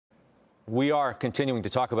We are continuing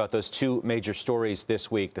to talk about those two major stories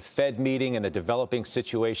this week, the Fed meeting and the developing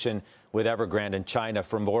situation with Evergrande in China.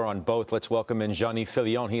 For more on both, let's welcome in Jean-Yves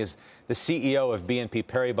Fillion. He is the CEO of BNP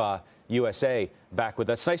Paribas USA, back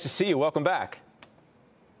with us. Nice to see you. Welcome back.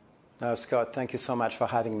 Scott, thank you so much for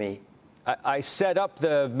having me. I set up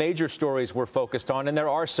the major stories we're focused on, and there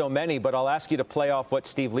are so many, but I'll ask you to play off what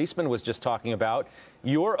Steve Leisman was just talking about,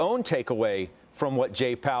 your own takeaway from what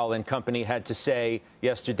Jay Powell and company had to say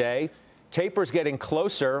yesterday. Taper's getting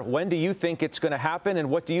closer. When do you think it's going to happen, and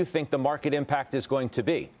what do you think the market impact is going to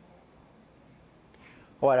be?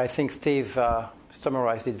 Well, I think Steve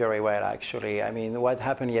summarized it very well, actually. I mean, what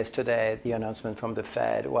happened yesterday, the announcement from the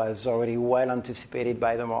Fed, was already well anticipated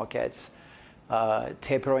by the markets.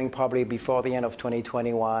 Tapering probably before the end of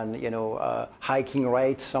 2021, hiking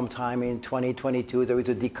rates sometime in 2022. There is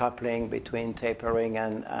a decoupling between tapering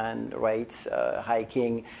and rates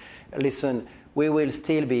hiking. Listen, we will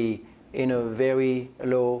still be in a very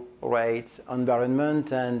low rate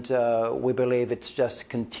environment, and we believe it's just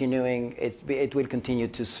continuing. It will continue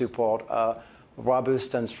to support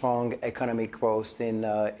robust and strong economic growth in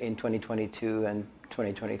 2022 and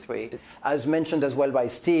 2023. As mentioned as well by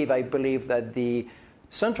Steve, I believe that the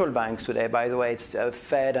central banks today, by the way, it's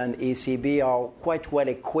Fed and ECB, are quite well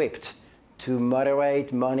equipped to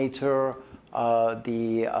moderate, monitor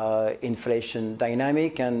the inflation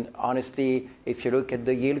dynamic. And honestly, if you look at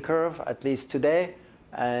the yield curve, at least today,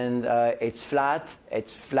 and it's flat,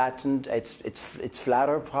 it's flattened, it's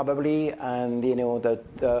flatter probably, and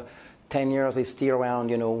the 10 years is still around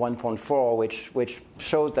 1.4, which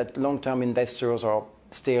shows that long-term investors are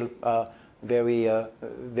still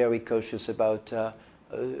very cautious about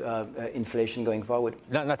inflation going forward.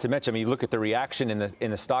 Not to mention, I mean, you look at the reaction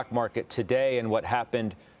in the stock market today and what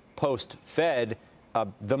happened post-Fed,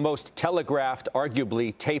 the most telegraphed,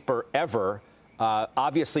 arguably, taper ever,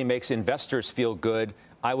 obviously makes investors feel good.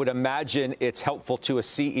 I would imagine it's helpful to a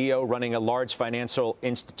CEO running a large financial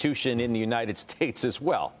institution in the United States as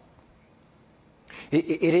well.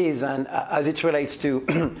 It is, and as it relates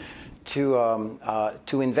to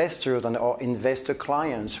investors and or investor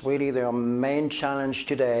clients, really their main challenge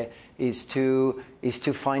today is to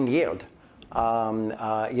find yield.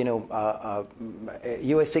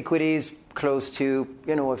 U.S. equities close to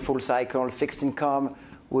a full cycle fixed income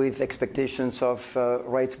with expectations of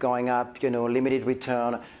rates going up, limited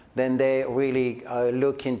return. Then they really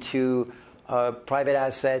look into private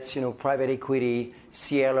assets, private equity,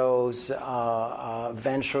 CLOs,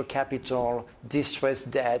 venture capital,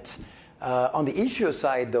 distressed debt. On the issuer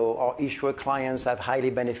side, though, our issuer clients have highly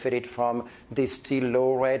benefited from this still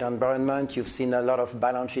low rate environment. You've seen a lot of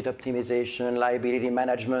balance sheet optimization, liability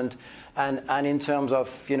management, and in terms of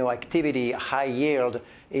activity, high yield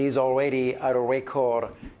is already at a record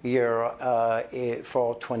year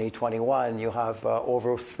for 2021. You have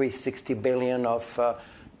over $360 billion of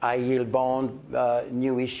high yield bond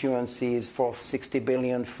new issuances, for $60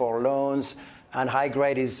 billion for loans. And high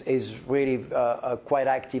grade is really quite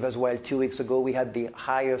active as well. 2 weeks ago, we had the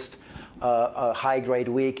highest high grade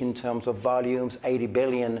week in terms of volumes, 80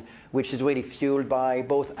 billion, which is really fueled by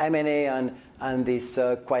both M&A and this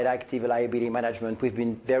quite active liability management. We've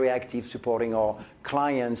been very active supporting our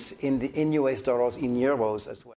clients in US dollars, in euros as well.